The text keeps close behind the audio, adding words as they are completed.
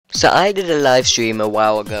So I did a live stream a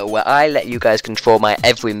while ago where I let you guys control my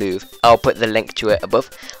every move. I'll put the link to it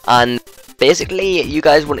above. And basically, you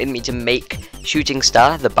guys wanted me to make Shooting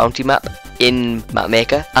Star, the bounty map, in Map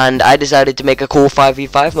Maker. And I decided to make a cool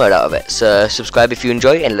 5v5 mode out of it. So subscribe if you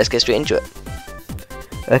enjoy, and let's get straight into it.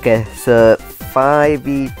 Okay, so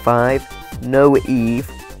 5v5, no Eve,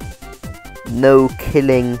 no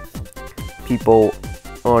killing people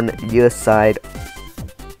on your side,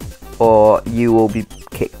 or you will be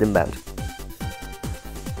kicked and banned.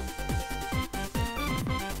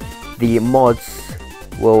 The mods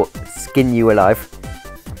will skin you alive.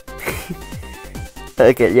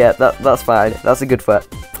 Okay, yeah, that's fine. That's a good threat.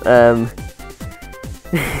 Don't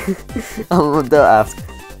ask.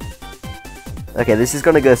 Okay, this is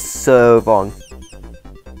gonna go so wrong.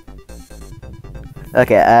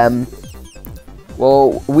 Okay,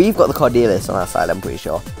 well, we've got the Cordelis on our side, I'm pretty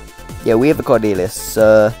sure. Yeah, we have the Cordelis,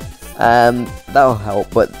 so that'll help,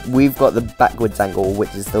 but we've got the backwards angle,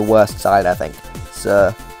 which is the worst side, I think.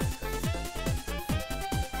 So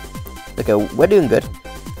okay, we're doing good.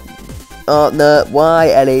 Oh no,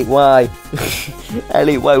 why, Ellie? Why?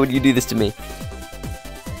 Ellie, why would you do this to me?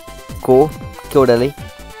 Cool, killed Ellie.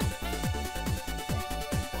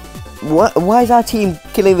 What? Why is our team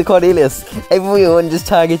killing the Cordelis? Everyone just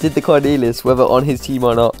targeted the Cordelis, whether on his team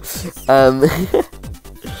or not.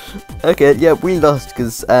 Okay, yeah, we lost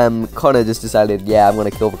because Connor just decided, yeah, I'm gonna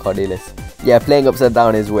kill the Cordelis. Yeah, playing upside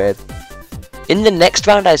down is weird. In the next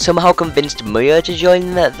round, I somehow convinced Muyo to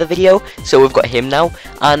join the video, so we've got him now.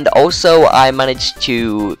 And also, I managed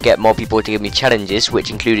to get more people to give me challenges, which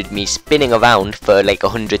included me spinning around for like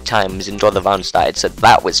 100 times until the round started, so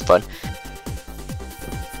that was fun.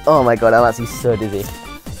 Oh my god, I'm actually so dizzy.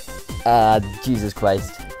 Jesus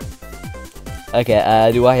Christ. Okay,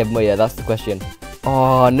 do I have Muyo? That's the question.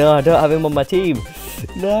 Oh no, I don't have him on my team.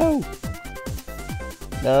 No.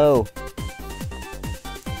 No.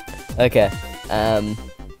 Okay.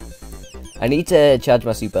 I need to charge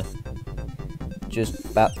my super. Just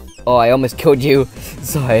about. Oh, I almost killed you.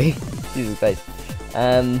 Sorry. Jesus Christ.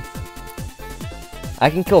 I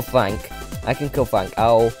can kill Frank.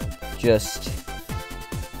 I'll just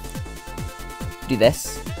do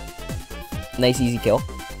this. Nice easy kill.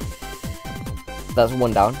 That's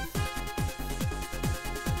one down.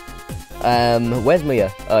 Where's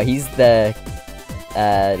Muyo? Oh, he's the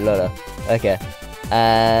loader. Okay.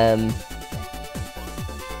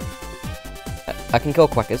 I can kill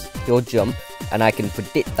Quackers. He'll jump, and I can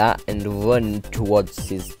predict that and run towards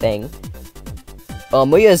his thing. Oh,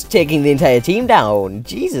 Muyo's taking the entire team down.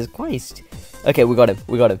 Jesus Christ. Okay, we got him.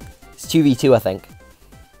 It's 2v2, I think.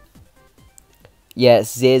 Yeah,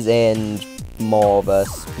 it's Ziz and more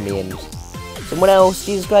versus me and someone else.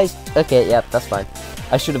 Jesus Christ. Okay, yeah, that's fine.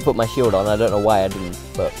 I should have put my shield on. I don't know why I didn't,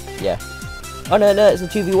 but yeah. Oh no, it's a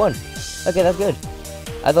 2v1. Okay, that's good.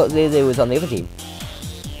 I thought Ziz was on the other team.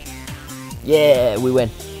 Yeah, we win.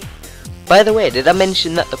 By the way, did I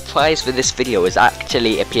mention that the prize for this video is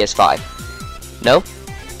actually a PS5? No?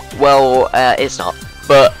 Well, it's not.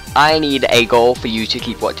 But I need a goal for you to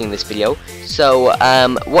keep watching this video. So,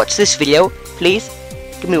 watch this video, please.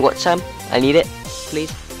 Give me watch time. I need it,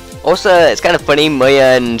 please. Also, it's kind of funny,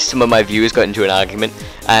 Muyo and some of my viewers got into an argument,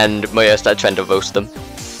 and Muyo started trying to roast them.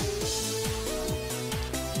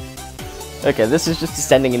 Okay, this is just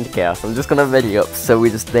descending into chaos. I'm just gonna ready up so we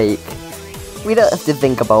just like, we don't have to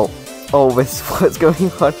think about all this, what's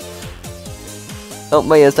going on. Oh,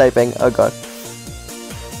 Muyo's typing, oh god.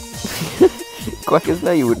 Quackers,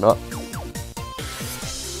 no you would not.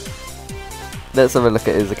 Let's have a look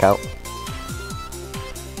at his account.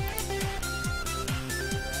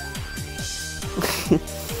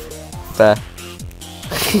 Fair.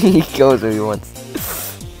 He goes where he wants.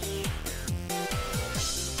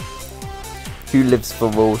 Who lives for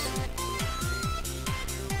rules?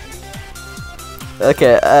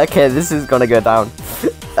 Okay, this is gonna go down.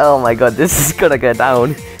 Oh my god, this is gonna go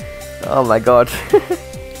down. Oh my god.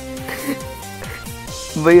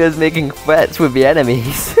 Muyo's making threats with the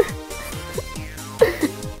enemies.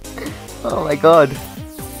 Oh my god.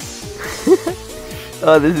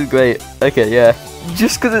 Oh, this is great. Okay, yeah.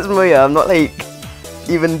 Just because it's Muyo, I'm not like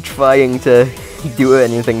even trying to do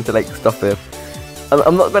anything to like stop him.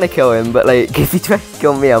 I'm not gonna kill him, but like if he tries to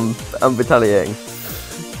kill me, I'm retaliating.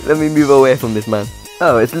 Let me move away from this man.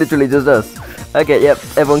 Oh, it's literally just us. Okay, yep,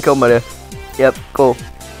 everyone kill Muyo. Yep, cool.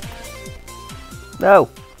 No.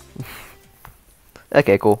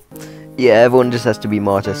 Okay, cool. Yeah, everyone just has to be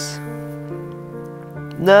Mortis.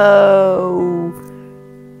 No.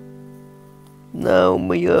 No,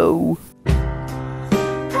 Muyo.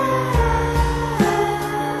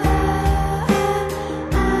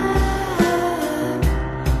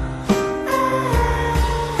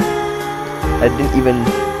 I didn't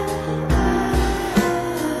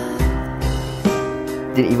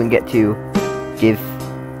even get to give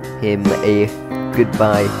him a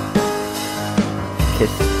goodbye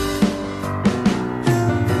kiss.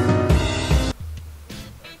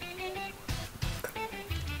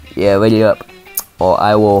 Yeah, ready up, or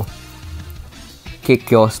I will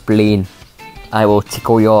kick your spleen. I will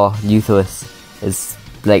tickle your uterus. It's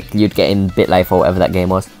like you'd get in BitLife or whatever that game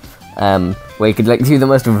was, where you could like do the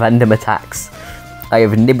most random attacks. I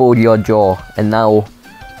have nibbled your jaw, and now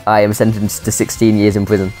I am sentenced to 16 years in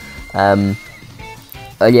prison.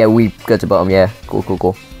 Yeah, we go to bottom. Yeah,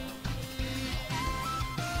 cool.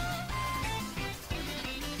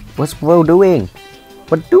 What's bro doing?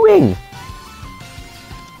 What doing?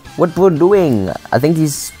 What bro doing? I think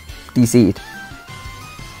he's DC'd.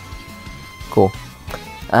 Cool.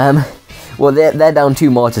 Well, they're down 2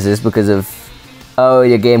 mortises because of... Oh,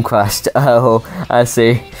 your game crashed. Oh, I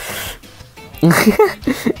see.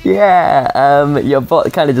 Yeah, your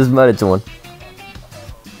bot kind of just murdered someone.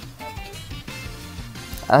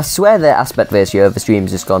 I swear the aspect ratio of the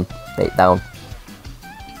stream's just gone down.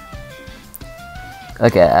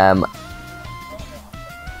 Okay,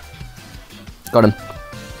 got him.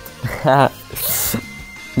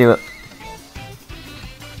 Knew it.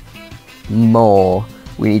 More.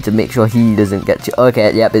 We need to make sure he doesn't get to...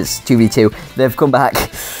 Okay, yep, it's 2v2. They've come back.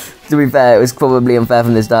 To be fair, it was probably unfair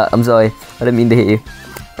from the start. I'm sorry. I didn't mean to hit you.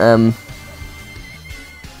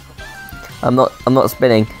 I'm not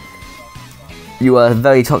spinning. You are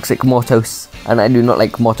very toxic Mortos, and I do not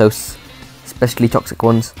like Mortos. Especially toxic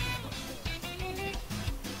ones.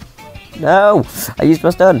 No! I used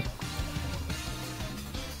my stun.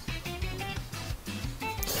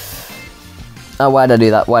 Oh, why'd I do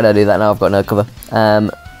that? Why'd I do that? Now I've got no cover.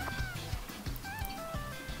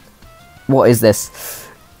 What is this?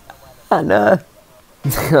 Oh, no.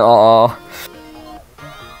 Aww.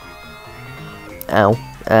 Ow.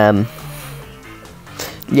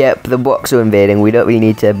 Yep, the blocks are invading. We don't really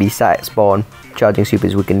need to be sat at spawn charging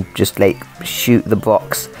supers. We can just, like, shoot the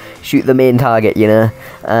blocks. Shoot the main target, you know?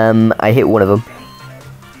 I hit one of them.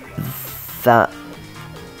 That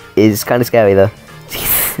is kind of scary, though.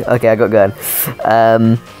 Okay, I got going.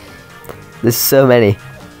 There's so many.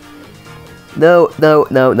 No.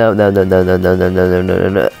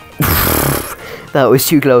 That was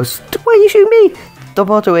too close. Why are you shooting me? Stop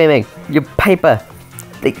auto aiming. You're Piper.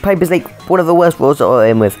 Like, Piper's like one of the worst roles to auto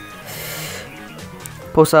aim with.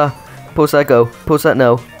 Pulsar, go. Pulsar,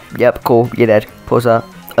 no. Yep, cool. You're dead. Pulsar.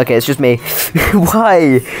 Okay, it's just me.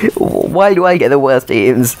 Why? Why do I get the worst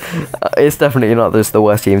teams? It's definitely not just the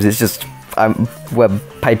worst teams. It's just where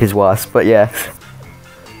Piper's worse. But yeah.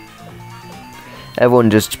 Everyone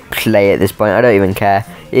just play at this point. I don't even care.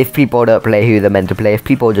 If people don't play who they're meant to play, if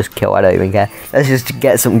people just kill, I don't even care. Let's just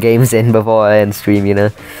get some games in before I end stream, you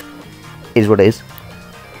know. Is what it is.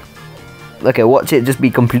 Okay, watch it just be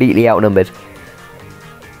completely outnumbered.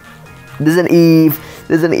 There's an Eve.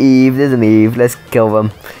 Let's kill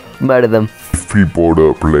them. Murder them. If people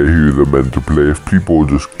don't play who they're meant to play, if people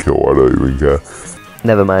just kill, I don't even care.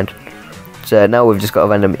 Never mind. So now we've just got a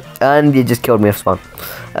random... And you just killed me off spawn.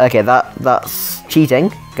 Okay, that's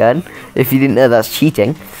cheating. Again, if you didn't know that's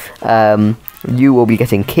cheating, you will be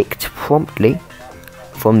getting kicked promptly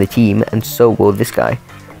from the team, and so will this guy.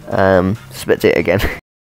 Spectate again.